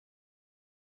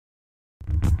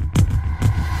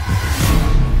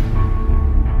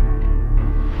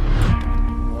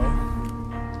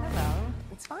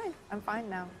fine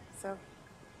now, so.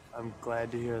 I'm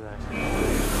glad to hear that.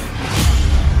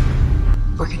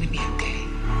 We're gonna be okay.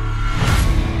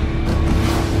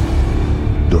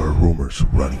 There are rumors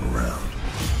running around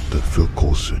that Phil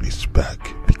Coulson is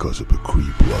back because of the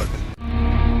Cree blood.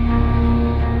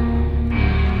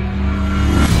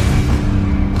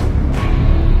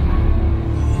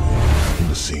 In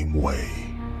the same way,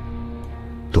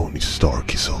 Tony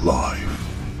Stark is alive.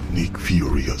 Nick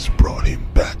Fury has brought him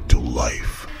back to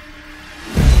life.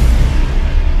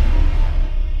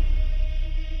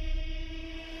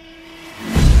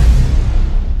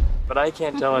 But I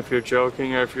can't tell if you're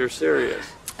joking or if you're serious.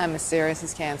 I'm as serious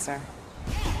as cancer.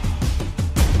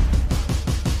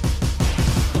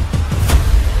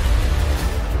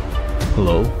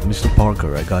 Hello, Mr.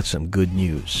 Parker, I got some good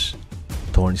news.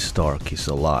 Tony Stark is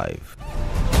alive.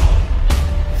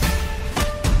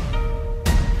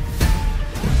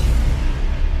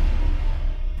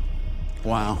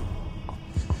 Wow.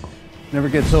 Never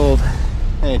gets old.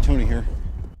 Hey, Tony here.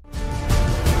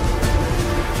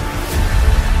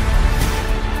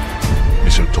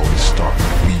 Mr. Tony Stark,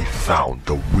 we found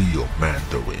the real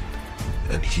Mandarin,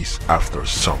 and he's after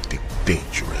something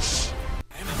dangerous.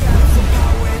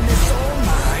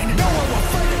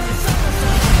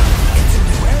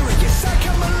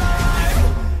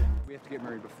 We have to get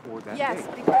married before that Yes,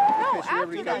 date. because, no,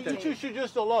 after that You two date. should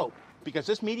just elope, because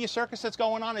this media circus that's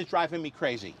going on is driving me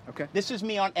crazy. Okay. This is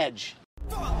me on edge.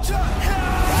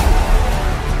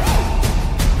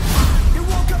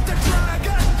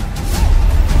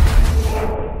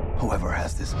 Whoever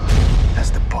has this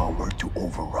has the power to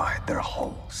override their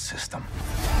whole system.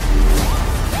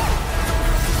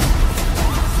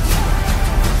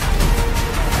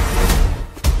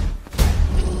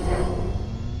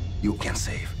 You can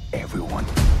save everyone.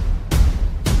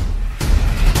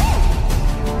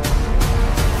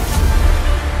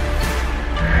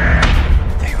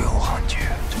 They will hunt you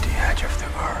to the edge of the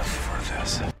earth for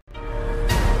this.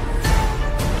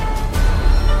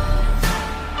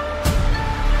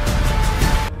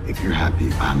 If you're happy,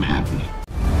 I'm happy.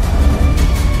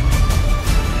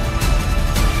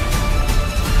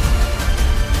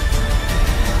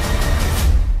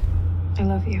 I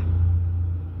love you.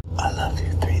 I love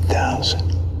you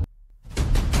 3,000.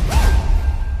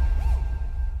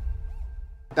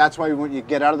 That's why when you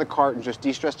get out of the cart and just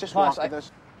de-stress, just walk with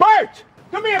us. Bert!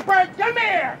 Come here, Bert! Come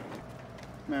here!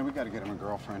 Man, we gotta get him a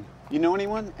girlfriend. You know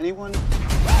anyone? Anyone?